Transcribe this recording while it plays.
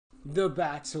The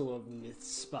Battle of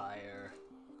MYTHSPIRE.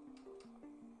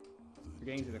 We're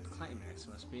getting to the climax,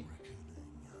 must be.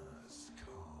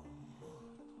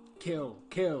 Kill,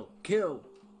 kill, kill!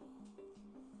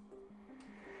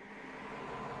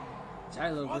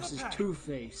 Tylo versus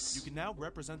Two-Face. You can now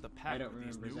represent the pack. I don't with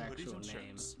remember these his new actual hoodies and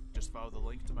name. shirts. Just follow the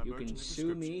link to my You merch can in the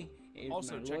sue me description. if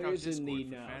Also, my check out lawyers in Discord the for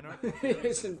know. fan art, It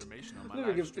isn't. information on my Let me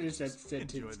live get finish that streams.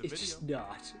 sentence. Enjoy the It's video. just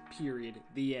not. Period.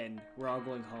 The end. We're all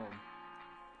going home.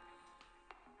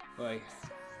 Like.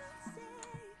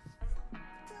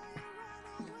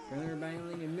 We're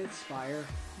battling in MYTHSPIRE.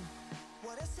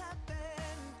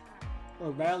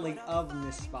 Or battling of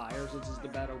MYTHSPIRE, since it's the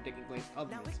battle taking place of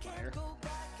MYTHSPIRE.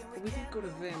 But we didn't go to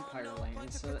Vampire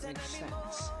Land, so that makes sense.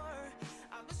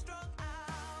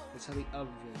 That's how the of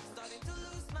works.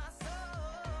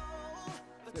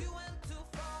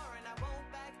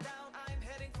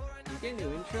 You get a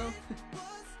new intro?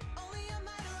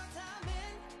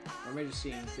 Or am I just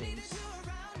seeing things?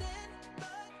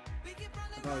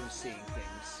 I'm probably just seeing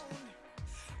things.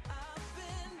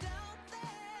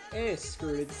 Eh,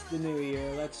 screw it, it's the new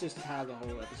year. Let's just have the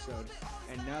whole episode.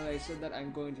 And now that I said that,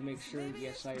 I'm going to make sure,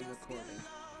 yes, I am recording.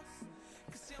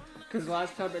 Because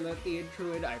last time I let the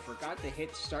intro in, I forgot to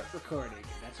hit start recording. And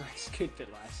that's why I skipped it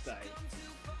last time.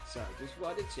 So, just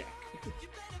wanted to check.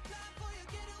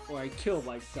 Or I killed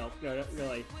myself. No, not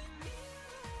really.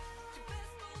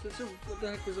 What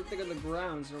the heck was that thing on the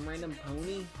ground? Some random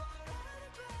pony?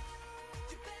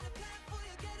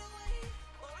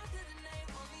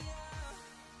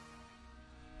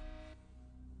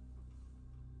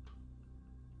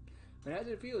 But as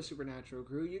it feels, Supernatural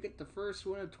Crew, you get the first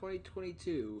one of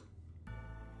 2022.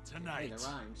 Tonight, Hey, that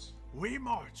rhymes. we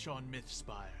march on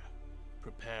MYTHSPIRE.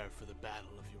 Prepare for the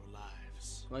battle of your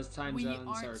lives. Plus time We zones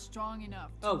aren't are... strong enough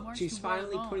to Oh, march she's to war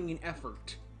finally alone. putting in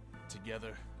effort.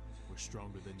 Together, we're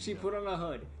stronger than She you know. put on a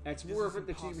hood. That's This more is effort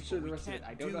than she impossible. should the We rest of it.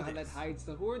 can't I don't do know how that this. hides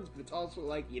the horns, but it's also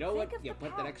like, you know Think what? of You the put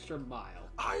that pack. extra mile.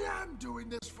 I am doing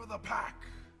this for the pack.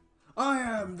 I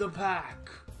am the pack!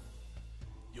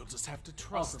 You'll just have to Oh,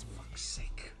 trust for me fuck's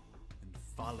sake. and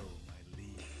follow my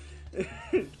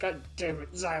lead. God damn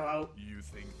it, Xylo. You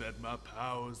think that my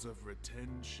powers of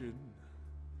retention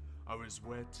are as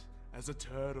wet as a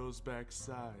turtle's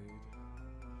backside?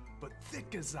 But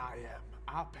thick as I am,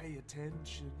 I pay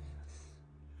attention.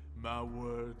 My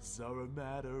words are a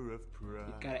matter of pride.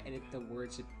 You gotta edit the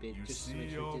words a bit You just to see make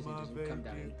sure all Disney my doesn't come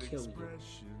down and vacant kill you.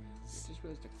 expressions. Just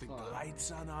realized a Think claw. the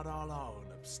lights are not all on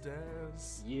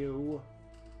upstairs, You.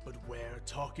 but we're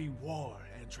talking war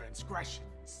and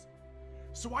transgressions.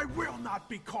 So I will not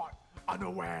be caught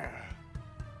unaware.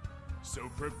 So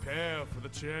prepare for the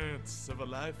chance of a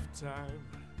lifetime.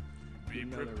 Be You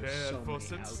know there were prepared so for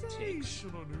many outtakes.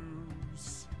 sensational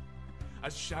news. A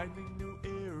shining new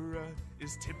era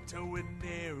is tiptoeing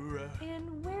nearer.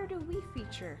 And where do we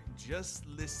feature? Just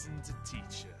listen to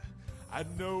teacher. I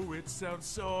know it sounds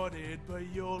sordid, but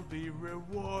you'll be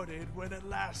rewarded when at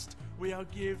last we are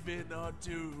given our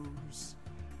dues.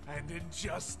 And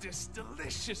injustice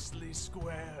deliciously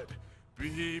squared.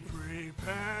 Be prepared.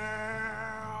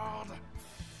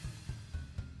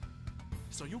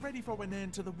 So you ready for an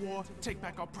end to the war? Take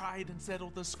back our pride and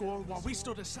settle the score. While we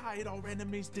stood aside, our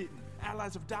enemies didn't.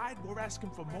 Allies have died, we're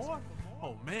asking for more?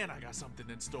 Oh man, I got something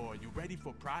in store. You ready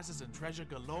for prizes and treasure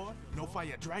galore? No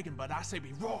fire dragon, but I say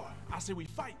we roar. I say we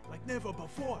fight like never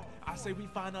before. I say we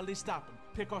finally stop them.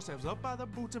 Pick ourselves up by the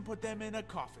boots and put them in a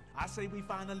coffin. I say we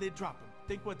finally drop them.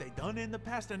 Think what they done in the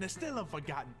past and they're still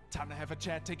unforgotten. Time to have a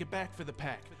chat, take it back for the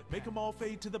pack. Make them all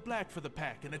fade to the black for the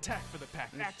pack. An attack for the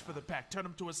pack, act for the pack. Turn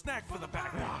them to a snack for the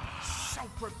pack. So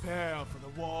prepare for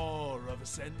the war of a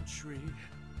century.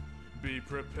 Be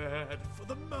prepared for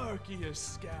the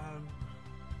murkiest scam.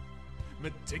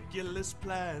 Meticulous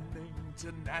planning,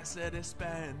 tenacity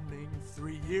spanning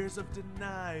 3 years of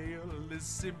denial is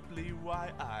simply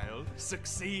why I'll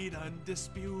succeed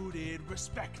undisputed,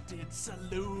 respected,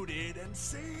 saluted, and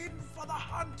seen for the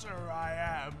hunter I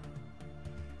am.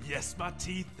 Yes, my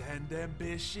teeth and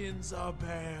ambitions are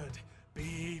bared.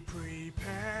 Be prepared.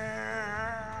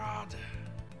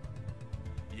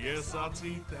 Yes, our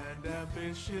teeth and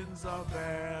ambitions are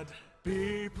bad.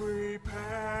 Be prepared.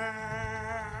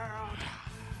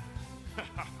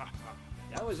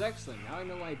 That was excellent. Now I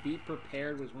know why Be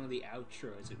Prepared was one of the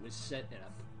outros. It was set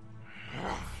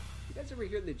up. You guys ever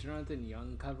hear the Jonathan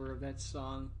Young cover of that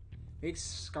song? Makes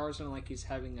Scar sound like he's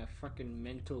having a fucking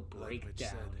mental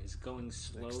breakdown. He's going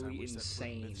slowly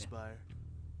insane.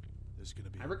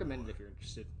 I recommend it if you're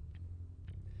interested.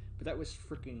 But that was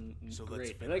freaking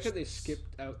great. I like how they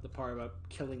skipped out the part about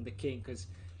killing the king, because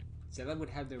Zella would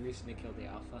have the reason to kill the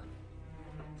alpha.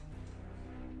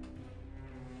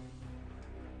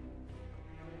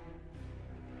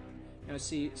 Now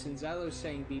see, since Zylo's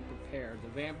saying be prepared, the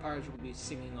vampires will be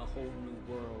singing a whole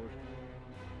new world.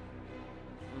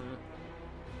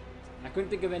 I couldn't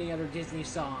think of any other Disney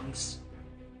songs.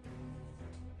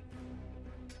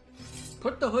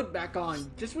 Put the hood back on.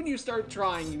 Just when you start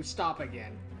trying, you stop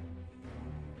again.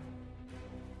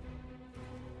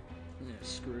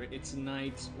 Screw it. It's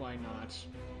night. Why not?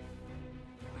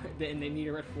 And they need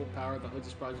her at full power. The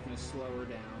hood's probably going to slow her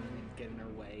down and get in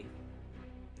her way.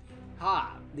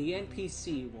 Ha! The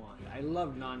NPC wand. I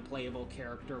love non-playable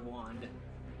character wand.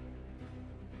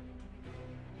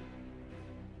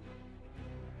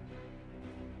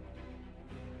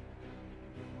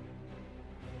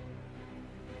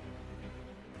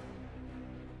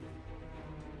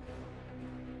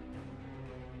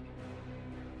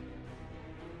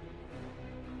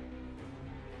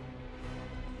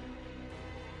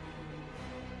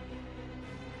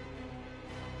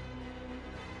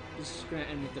 This is gonna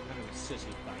end with the kind of a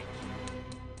sissy fight.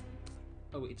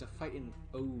 Oh, it's a fight in...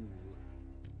 Oh.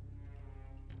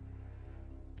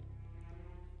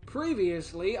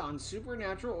 Previously on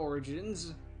Supernatural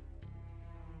Origins...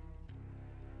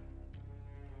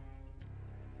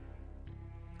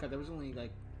 God, that was only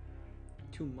like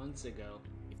 2 months ago.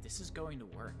 If this is going to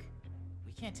work,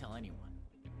 we can't tell anyone.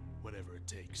 Whatever it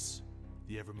takes,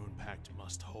 the Evermoon Pact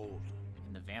must hold.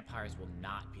 And the vampires will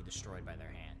not be destroyed by their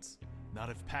hands. Not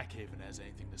if Packhaven has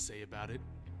anything to say about it.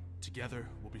 Together,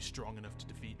 we'll be strong enough to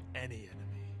defeat any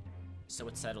enemy. So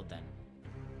it's settled then.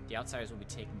 The outsiders will be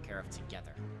taken care of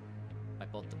together. By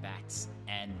both the bats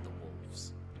and the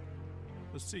wolves.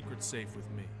 The secret's safe with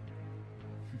me.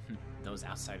 Those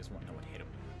outsiders won't know what hit them.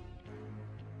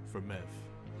 For Mev.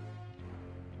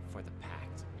 For the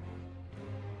Pact.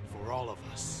 For all of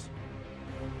us.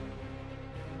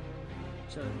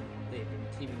 So they've been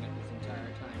teaming up this entire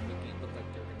time, making it look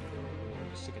like they're going to go to war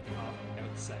just to get the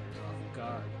outsiders off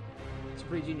guard. It's a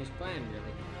pretty genius plan,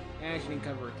 really. And she didn't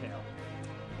cover her tail.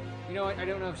 You know what? I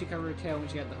don't know if she covered her tail when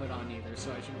she had the hood on either,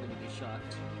 so I shouldn't really be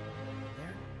shocked.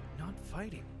 They're not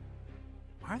fighting.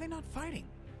 Why are they not fighting?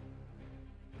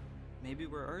 Maybe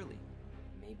we're early.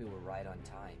 Maybe we're right on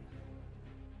time.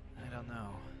 I don't know.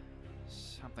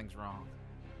 Something's wrong.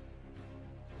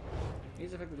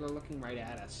 Here's the fact that they're looking right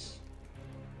at us.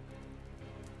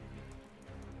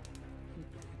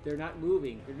 They're not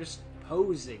moving. They're just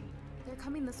posing. They're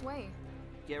coming this way.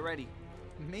 Get ready.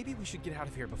 Maybe we should get out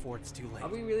of here before it's too late. Are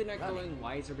we really not Running. going?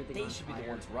 Why is everything They on should fire? be the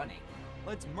ones running.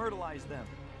 Let's myrtleize them.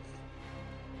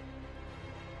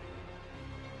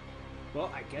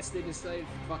 Well, I guess they decided,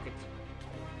 fuck it.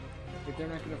 If they're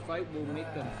not gonna fight, we'll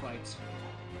make them fight.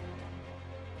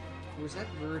 Was that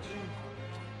Virgin?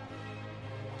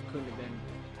 Couldn't have been.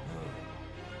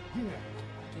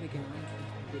 And again,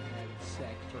 I could have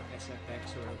sect or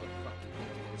SFX or whatever the fuck you think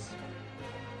it is.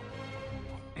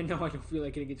 And now I don't feel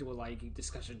like getting into a Lion King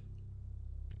discussion.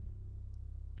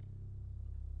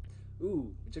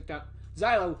 Ooh, we took down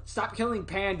Zylo, stop killing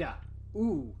Panda!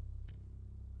 Ooh.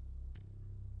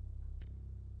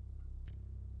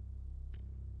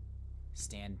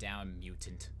 Stand down,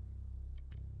 mutant.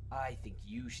 I think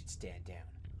you should stand down,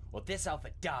 or this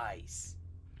alpha dies.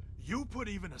 You put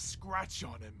even a scratch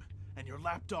on him, and your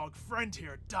lapdog friend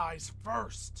here dies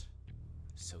first.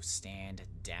 So stand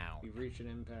down. We've reached an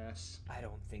impasse. I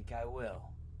don't think I will.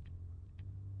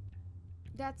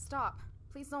 Dad, stop.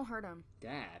 Please don't hurt him.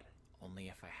 Dad. Only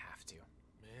if I have to.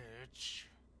 Mitch.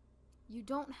 You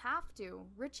don't have to.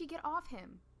 Richie, get off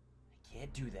him. I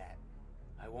can't do that.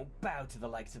 I won't bow to the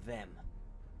likes of them.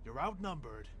 You're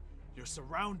outnumbered. You're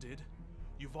surrounded.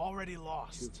 You've already Two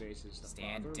lost. Faces. The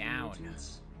Stand father of down.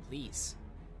 mutants. Please.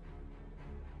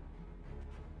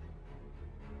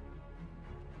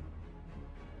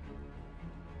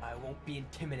 I won't be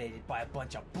intimidated by a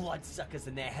bunch of bloodsuckers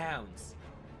and their hounds.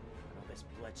 When all this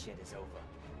bloodshed is over,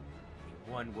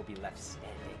 only one will be left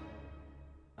standing.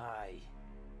 I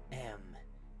am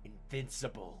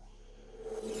invincible.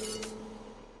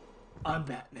 I'm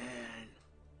Batman.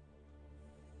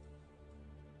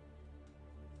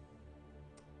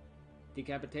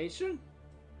 Decapitation?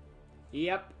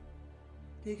 Yep.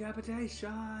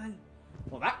 Decapitation.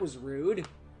 Well, that was rude.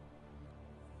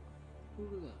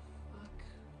 Who the fuck?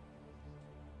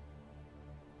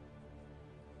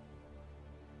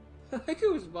 I think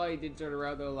it was funny. He did turn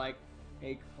around though, like,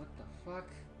 hey, what the fuck?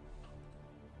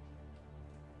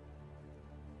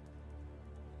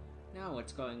 Now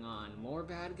what's going on? More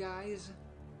bad guys?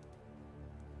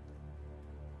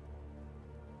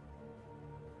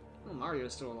 Well,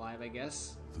 Mario's still alive, I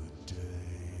guess. The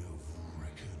day of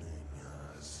reckoning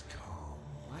has come.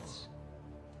 What?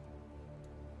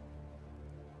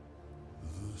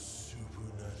 The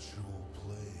supernatural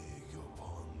plague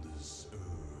upon this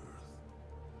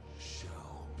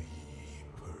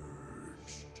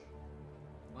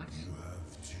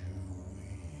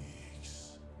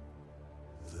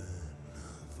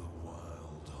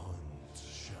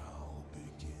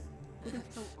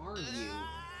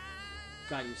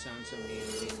God, you sound so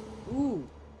mean. Ooh.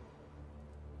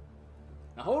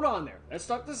 Now hold on there. Let's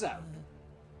start this out.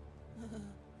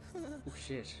 Oh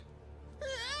shit.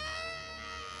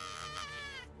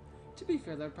 To be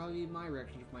fair, that'd probably be my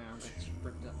reaction if my arm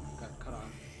got cut off.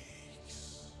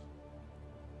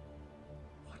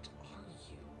 What are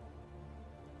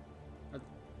you?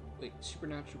 Wait,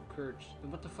 supernatural courage.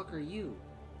 Then what the fuck are you?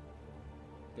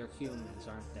 They're humans,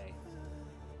 aren't they?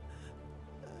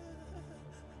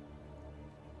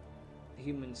 The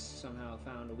humans somehow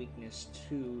found a weakness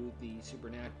to the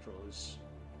supernaturals.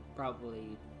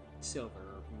 Probably silver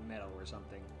or metal or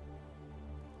something.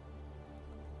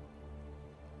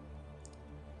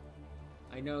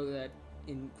 I know that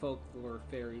in folklore,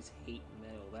 fairies hate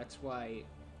metal. That's why,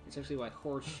 it's actually why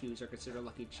horseshoes are considered a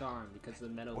lucky charm, because the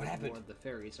metal will lure the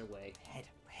fairies away.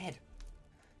 Head.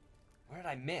 Where did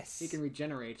I miss? He can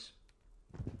regenerate.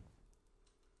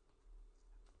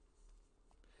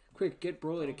 Quick, get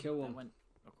Broly to kill That him. went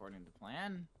according to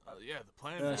plan. Yeah, the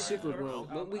plan. Super Broly.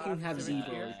 But we can have Z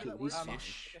Broly too. He's fine.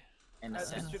 In a This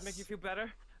sense. should make you feel better.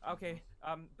 Okay,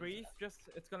 breathe.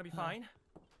 It's gonna be fine.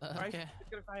 Right? Okay. It's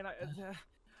gonna be fine.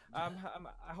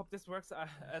 I hope this works.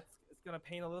 It's gonna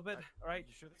pain a little bit. All right.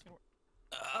 You sure this can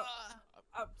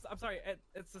work? I'm sorry.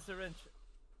 It's a syringe.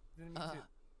 Didn't mean to.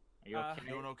 Are you okay?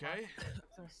 Doing okay?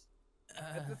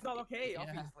 It's not okay, yeah.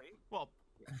 obviously. Well,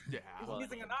 yeah. He's Well,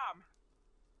 using an arm.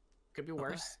 Could be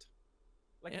worse.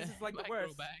 Like Yeah, this is like the might grow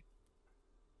worst. back.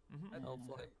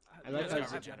 Hopefully. I like Yeah,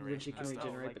 how regenerate. Richie can That's tough.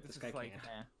 regenerate, Like, but this this is guy like- can't.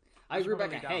 Yeah. I You grew should back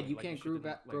a lay down, head. You like, can't should grow do,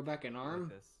 back like, an like arm.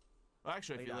 this. Well,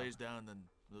 actually, if Lay he down. lays down, then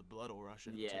the blood will rush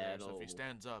into Yeah, there. So if he it'll-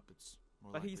 stands up, it's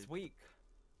more But likely. he's weak.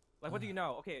 Like, what do you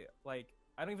know? Okay, like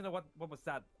I don't even know what was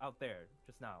that out there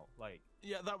just now. Like,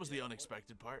 Yeah, that was the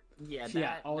unexpected part. Yeah, that,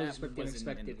 Yeah, always that expect the wasn't in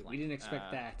unexpected. the We didn't plan.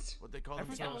 expect that. What they call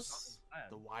everything themselves? was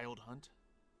planned. The Wild Hunt.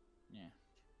 Yeah.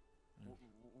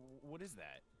 What is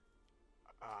that?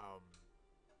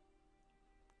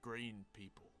 Green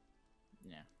people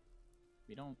Yeah.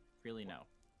 We don't really know.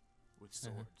 with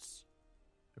swords.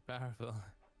 They're powerful.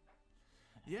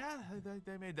 Yeah,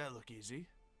 they made that look easy.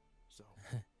 So,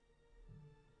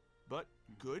 but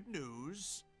good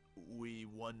news, we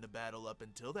won the battle up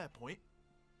until that point.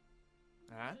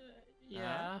 Huh?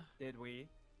 Yeah. Did we?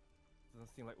 Doesn't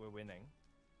seem like we're winning.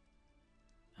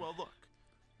 Well, look,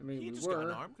 I mean, he we just got an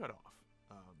were. arm cut off.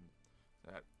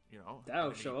 That That'll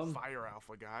enemy show him. Fire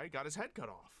Alpha guy got his head cut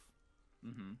off.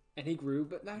 Mm-hmm. And he grew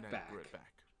but And not then back. grew it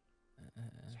back.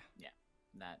 Yeah.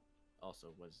 That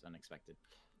also was unexpected.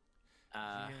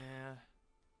 Yeah.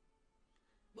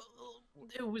 Well,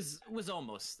 it was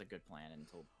almost a good plan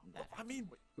until that. I mean,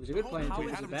 It was a good plan how until it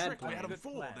we was had a him bad tricked, we had plan. him Good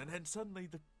fooled, plan. and then suddenly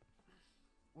the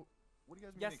What do you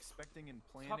guys mean Yes. expecting and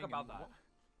planning? Talk about and that. what-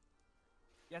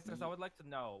 Yes, because I would like to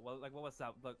know. Well, like, what was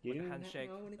that? Like, You with the didn't handshake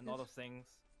know any of and all this? those things.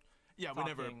 yeah, we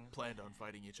never Talking. planned on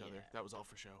fighting each other. Yeah. That was all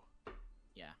for show.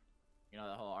 Yeah. You know,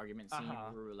 the whole argument scene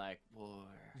Uh-huh. where we were like, war.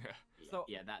 Yeah. So-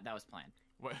 yeah, that was planned.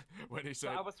 When he So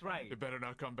said, I was right. "It better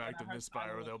not come back When to I heard MYTHSPIRE, or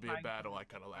Silo there'll be a trying to battle," I make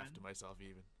kind of a laughed plan. to myself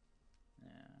even. Yeah.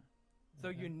 So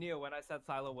you knew when I said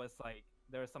Silo was like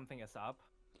there was something is up.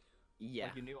 Yeah.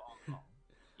 Like you knew all along.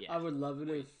 Yeah. I would love it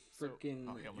if so- freaking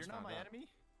Oh, he You're almost not found my out. enemy?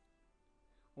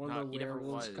 one of Not- the he never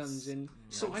werewolves was. comes in. No.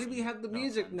 So why did we have the No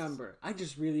music offense. number? I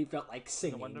just really felt like No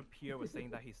singing. wonder Pierre was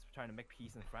saying that he's trying to make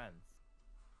peace and friends.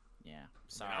 Yeah. I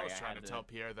Sorry. mean, I was trying had to tell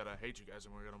Pierre that I hate you guys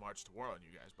and we're gonna march to war on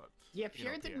you guys, but Yeah, you know,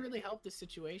 Pierre didn't Pierre. really help the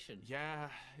situation. yeah,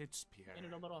 it's Pierre. Made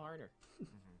it a little harder.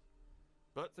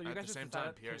 But So you at guys the just same time,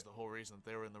 decided to- Pierre's the whole reason that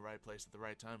they were in the right place at the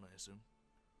right time, I assume.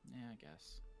 Yeah, I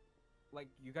guess. Like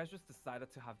you guys just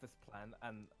decided to have this plan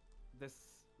and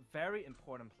this very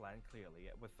important plan clearly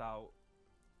without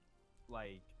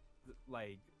like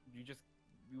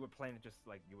you were playing it just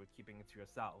like you were keeping it to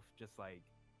yourself, just like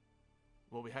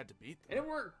Well, we had to beat And them. it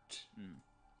worked. We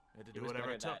had to It do was whatever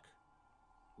better it took. that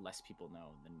less people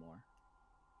know than more.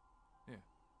 Yeah.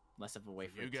 Less of a way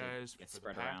For for you it guys, to get for the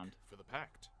spread pack, around. for the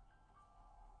pact.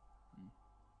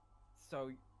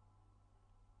 so.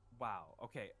 Wow.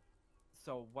 Okay.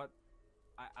 So what?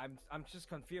 I'm just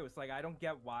confused. Like I don't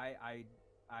get why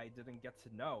I didn't get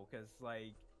to know because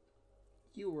like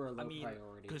You were a low mean,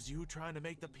 priority. Because you trying to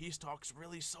make the peace talks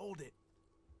really sold it.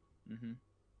 Mm-hmm.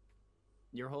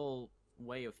 Your whole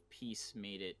way of peace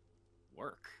made it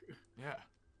work. Yeah.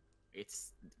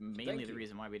 It's mainly the you.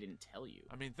 reason why we didn't tell you.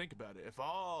 I mean, think about it. If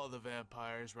all the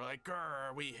vampires were like,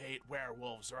 "Grr, we hate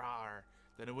werewolves, rawr,"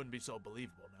 then it wouldn't be so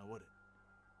believable now, would it?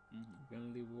 Mm-hmm.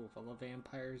 Only wolf. All the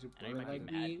vampires who I know you play might like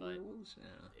be mad, me but- werewolves?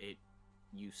 Yeah.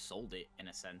 You sold it in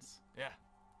a sense. Yeah.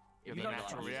 It Yeah, made the it a lot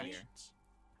natural easier. reactions.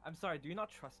 I'm sorry. Do you not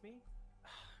trust me?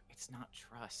 It's not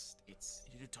trust. It's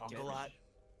You do talk a Different. lot.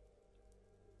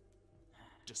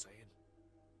 Just saying.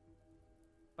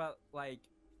 But like,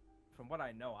 from what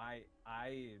I know, I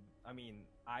mean,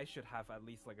 I should have at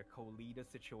least like a co-leader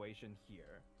situation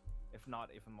here, if not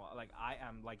even more. Like I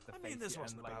am like the I face mean, this here,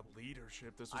 wasn't and, like, about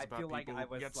leadership. This was I about feel like people I who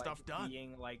was get like stuff done.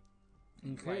 being like,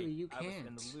 And clearly you I was in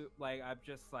can't. the loop. Like I'm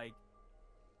just like,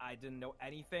 I didn't know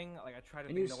anything. Like I tried to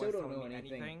And think you no still one's don't telling know me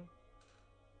anything.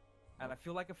 and I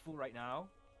feel like a fool right now.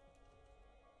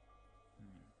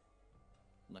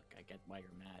 Look, I get why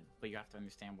you're mad, but you have to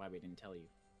understand why we didn't tell you.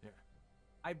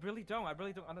 I really don't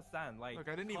understand. Like, Look,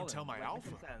 I didn't even Colin, tell my like, alpha.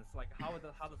 making sense. Like, how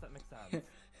does that make sense?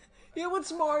 Yeah,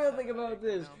 what's Mario think about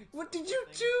this? What did you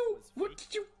do? What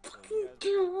did you fucking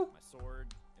do? My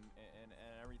sword and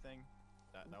everything.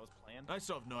 That was planned. I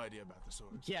still have no idea about the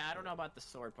sword. Yeah, I don't know about the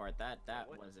sword part.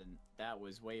 That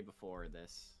was way before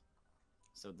this.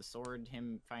 So the sword,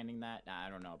 him finding that, nah, I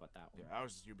don't know about that one. Yeah, I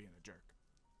was just you being a jerk.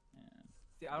 Yeah.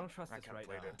 See, I don't trust I this kind of right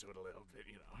played now. into it a little bit,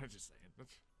 you know. I'm just saying.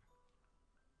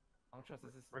 I don't trust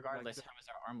this. Regardless, like, how is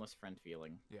our armless friend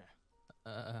feeling? Yeah.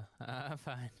 I'm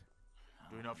fine.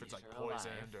 Do we know if it's like He's alive.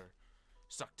 poisoned or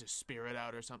sucked his spirit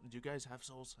out or something? Do you guys have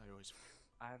souls? I always.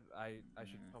 I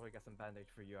should probably get some bandage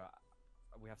for you.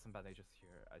 We have some bandages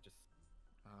here.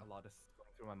 A lot is going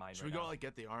through my mind Should right we go now. like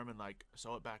get the arm and like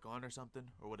sew it back on or something,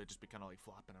 or would it just be kind of like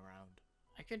flopping around?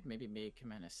 I could maybe make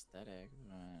him an aesthetic,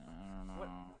 but I don't know. What?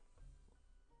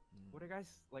 What are you guys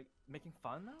like making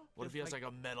fun now? What if he has like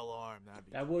a metal arm? That'd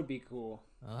be. That would be cool.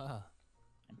 Ah.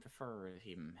 I prefer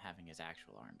him having his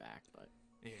actual arm back, but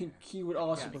Yeah. He would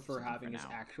also Yeah, prefer something for having his now.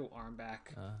 actual arm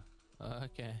back.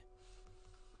 Okay.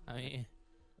 I mean,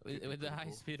 with the pretty high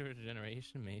cool. speed of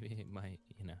regeneration, maybe it might,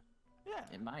 Yeah.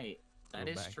 it might. That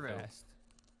go is back true. fast.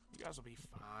 You guys will be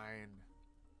fine.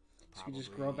 So you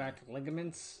just grow back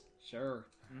ligaments? Sure.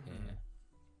 Yeah.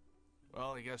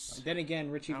 Well, I guess. Then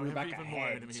again, Richie Now we grew have back a even more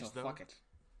head, enemies, so though. fuck it.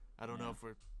 I don't know Yeah. if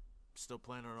we're still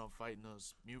planning on fighting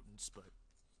those mutants, but.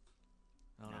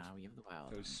 I don't know. Nah, we have the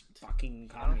wild. Those hunt.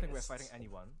 fucking I don't think we're communists. fighting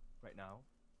anyone right now.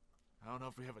 I don't know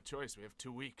if we have a choice. We have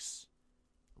 2 weeks.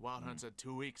 The Wild Hunt said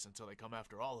 2 weeks until they come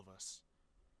after all of us.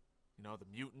 You know, the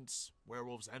mutants,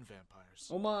 werewolves, and vampires.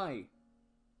 Oh my!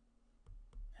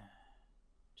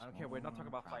 I don't care. We're not talking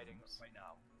about fighting Problems. right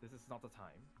now. This is not the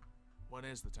time. When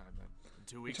is the time then? In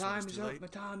 2 My weeks? when time it's is too up. late? My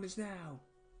time is now.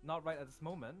 Not right at this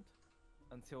moment.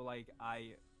 Until like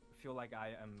I feel like I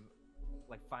am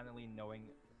like finally knowing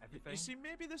everything. You see,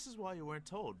 maybe this is why you weren't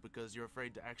told, because you're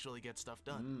afraid to actually get stuff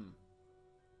done.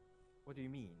 What do you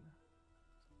mean?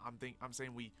 I'm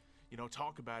saying we, you know,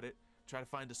 talk about it, try to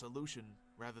find a solution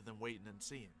rather than waiting and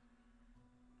seeing.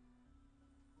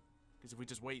 Because if we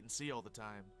just wait and see all the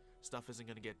time, stuff isn't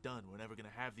going to get done. We're never going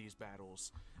to have these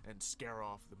battles and scare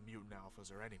off the mutant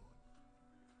alphas or anyone.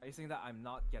 Are you saying that I'm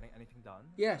not getting anything done?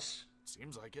 Yes.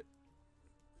 Seems like it.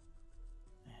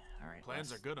 All right.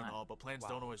 Plans are good and all, but plans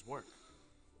don't always work.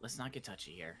 Let's not get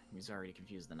touchy here. He's already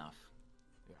confused enough.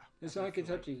 Yeah. It's not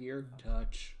Kentucky here.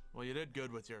 Touch. Well, you did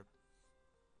good with your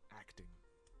acting.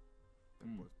 That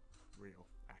Hmm. was real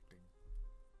acting.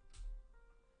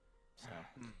 So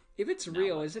If it's Now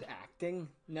real, what? is it acting?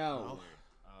 No.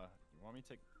 You want me to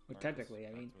take? Well, Marcus technically, I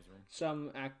back mean, to his room?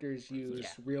 some actors use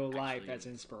Yeah, real life actually- as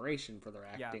inspiration for their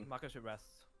Yeah, acting. Marcus should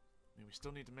rest. I mean, we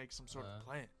still need to make some sort of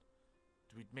plan.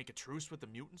 Do we make a truce with the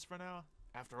mutants for now?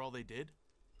 After all they did?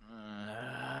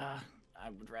 I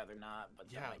would rather not,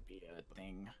 but Yeah, that might be a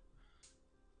thing.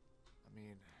 I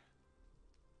mean,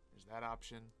 there's that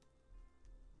option.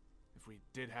 If we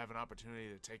did have an opportunity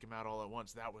to take them out all at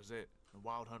once, that was it. The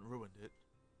Wild Hunt ruined it.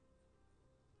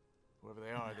 Whoever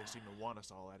they are, they seem to want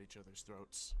us all at each other's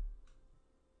throats.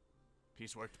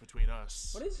 Peace worked between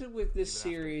us. What is it with this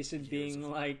Even after series and years being of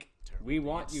like, terrible we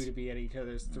want deeds. you to be at each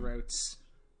other's throats?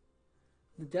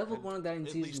 The devil And wanted that in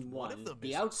at least season one one. of them The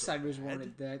isn't so Outsiders bad.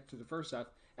 wanted that to the first half,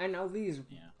 and now these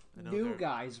Yeah. I know new they're-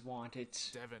 guys want it.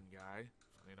 Devin guy,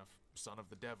 funny enough, son of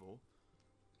the devil.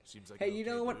 Seems like Hey, an you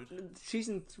okay know what? dude.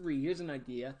 Season 3, here's an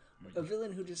idea. A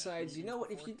villain who decides, you know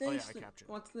what, if you Oh, yeah, think I captured.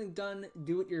 want something done,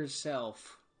 do it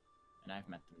yourself. And I've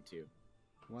met them too.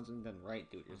 Want something done right,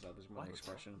 do it yourself is my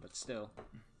expression, but still.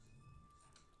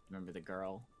 Remember the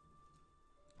girl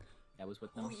that was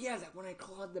with them? Oh yeah, that one I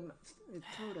clawed the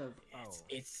throat of.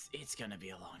 It's gonna be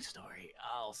a long story.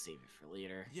 I'll save it for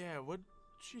later. Yeah, what'd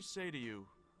she say to you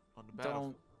on the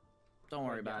battle? Don't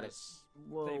worry about it. Yes.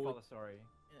 Save all We'll the story.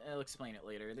 I'll explain it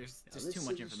later. There's Now, just this too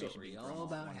much is a information story being thrown all all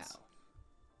about at once. how.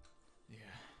 Yeah.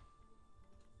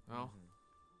 Well,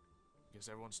 guess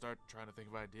everyone start trying to think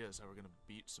of ideas how we're gonna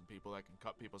beat some people that can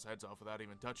cut people's heads off without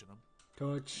even touching them.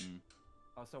 Touch.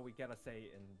 Also, we get a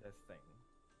say in this thing.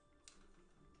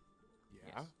 Yeah.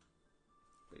 Yes.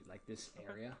 Wait, like this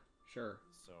area? Sure.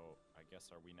 So I guess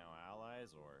are we now allies,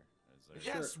 or is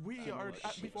there? Yes, we Sure. are.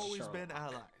 We've always Sure. been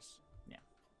allies. Yeah.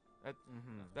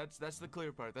 That's the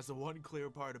clear part. That's the one clear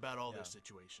part about all Yeah. this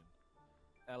situation.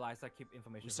 Allies that keep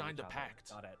information. We from signed each a other. pact.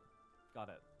 Got it. Got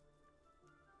it.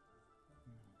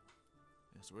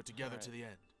 Yes, we're together to the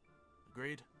end.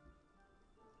 Agreed?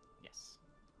 Yes.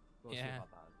 We'll see Yeah.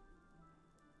 about that.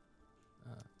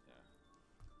 Yeah.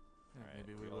 Yeah, All right,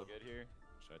 maybe we all will. good here.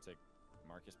 Should I take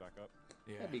Marcus back up?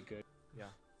 Yeah. That'd be good. Yeah.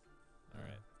 All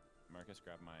right, Marcus,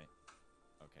 grab my.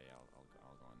 Okay, I'll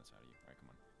go on the side of you. All right, come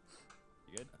on.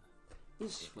 You good?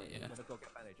 This way. Yeah. I'm gonna go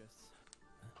get bandages.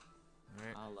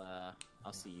 All right.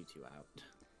 I'll see you two out.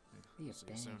 He See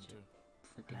you soon, bandaged too.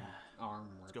 freaking arm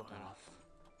ripped go, Hannah. off.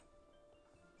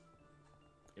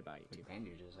 Goodbye, you two. With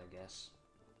bandages, I guess.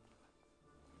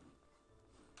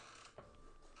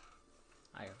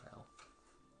 IRL.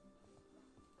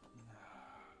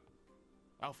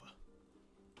 Alpha,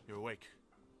 you're awake.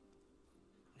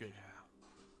 Good.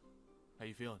 How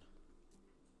you feeling?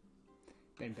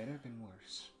 Been better, been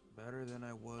worse. Better than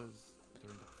I was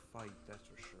during the fight, that's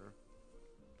for sure.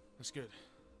 That's good.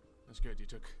 That's good. You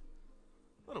took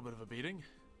a little bit of a beating,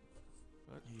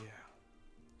 but Yeah.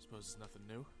 I suppose it's nothing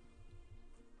new.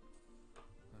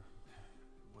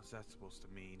 What's that supposed to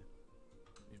mean?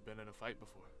 You've been in a fight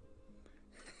before.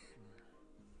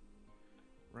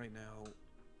 Right now,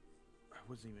 I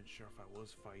wasn't even sure if I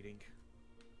was fighting.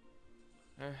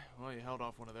 Well, you held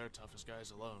off one of their toughest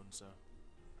guys alone, so.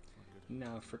 Well, good.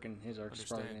 Now, freaking his arc's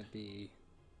probably gonna Understand. be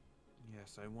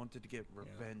Yes, I wanted to get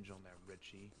revenge on that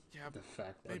Richie. Yeah, the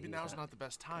fact that maybe he's now's not the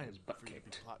best time his butt for you to be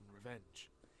kicked. plotting revenge.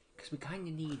 Because we kind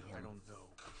of need him. I don't know.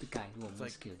 The guy who almost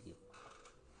like- killed you.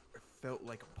 I felt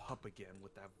like a pup again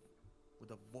with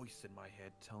a voice in my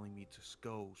head telling me to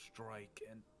go strike,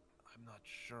 and I'm not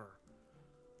sure.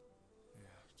 Yeah,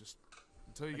 just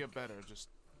until you get better, just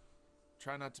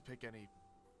try not to pick any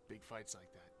big fights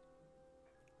like that.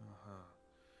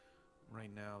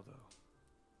 Right now, though,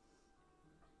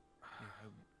 I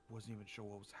wasn't even sure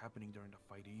what was happening during the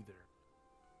fight either.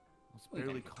 I was Well, you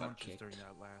barely got your butt conscious during kicked.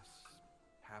 that last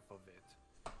half of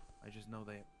it. I just know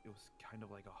that it was kind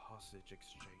of like a hostage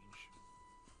exchange.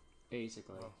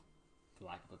 Basically. Well, For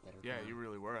lack of a better yeah, term. you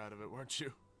really were out of it, weren't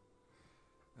you?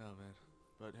 Oh man,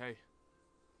 but hey,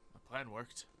 my plan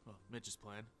worked. Well, Mitch's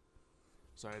plan.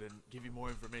 Sorry I didn't give you more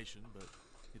information, but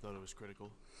he thought it was critical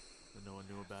that no one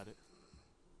knew about it.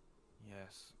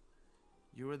 Yes.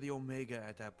 You were the Omega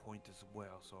at that point as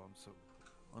well, so I'm so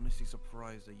honestly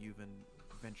surprised that you even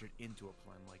ventured into a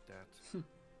plan like that.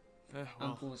 Well,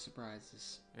 I'm full of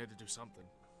surprises. I had to do something.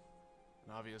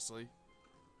 And obviously,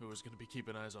 who was going to be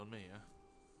keeping eyes on me, huh?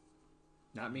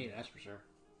 Not me, that's for sure.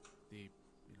 The,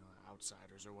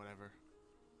 outsiders or whatever.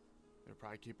 They're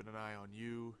probably keeping an eye on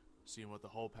you, seeing what the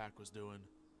whole pack was doing.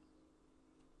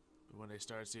 But when they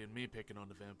started seeing me picking on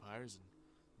the vampires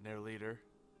and their leader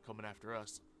coming after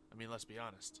us, I mean, let's be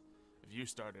honest. If you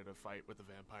started a fight with the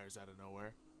vampires out of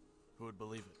nowhere, who would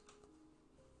believe it?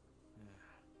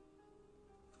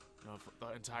 If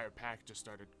the entire pack just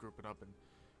started grouping up and,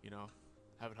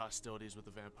 having hostilities with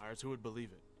the vampires, who would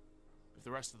believe it? If the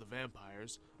rest of the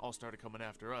vampires all started coming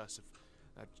after us, if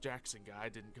that Jackson guy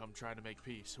didn't come trying to make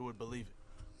peace, who would believe it?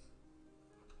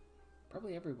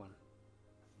 Probably everyone.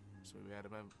 So we had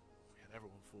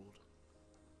everyone fooled.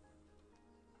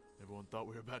 Everyone thought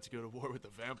we were about to go to war with the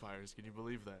vampires. Can you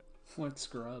believe that? What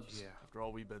scrubs? Yeah. After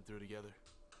all we've been through together.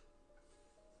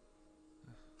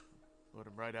 Lured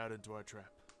him right out into our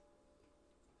trap.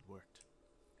 It worked.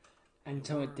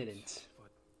 Until it worked, didn't.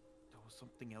 But there was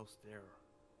something else there.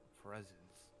 Presence.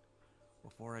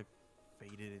 Before I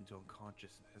faded into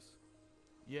unconsciousness.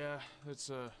 Yeah, it's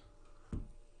the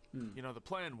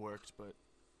plan worked, but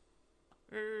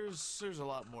there's a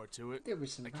lot more to it. There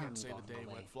was some I can't say the day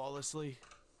went flawlessly.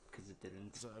 Because it didn't.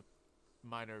 It's a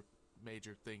minor,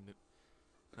 major thing that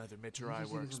neither Mitch or You I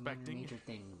just were said it was a minor expecting, major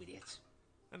thing, you idiot.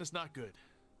 and it's not good.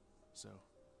 So,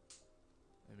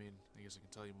 I guess I can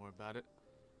tell you more about it.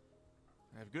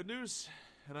 I have good news,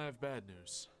 and I have bad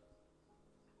news.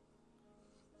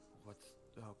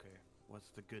 What's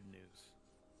the good news?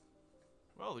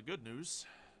 Well, the good news,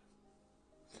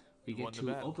 We won get the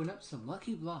to battle. open up some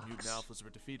lucky blocks. mutant alphas were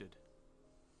defeated.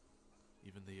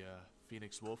 Even the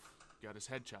Phoenix Wolf got his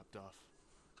head chopped off.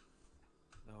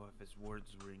 Though if his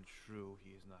words ring true,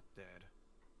 he is not dead.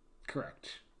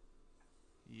 Correct.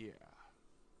 Yeah.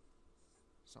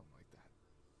 Something like that.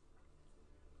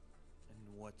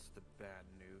 And what's the bad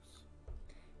news?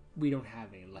 We don't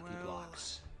have any lucky Well-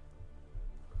 blocks.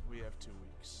 We have 2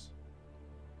 weeks.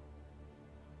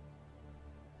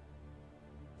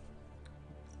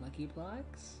 Lucky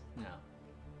blocks? No.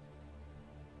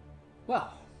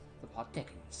 Well, the plot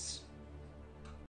thickens.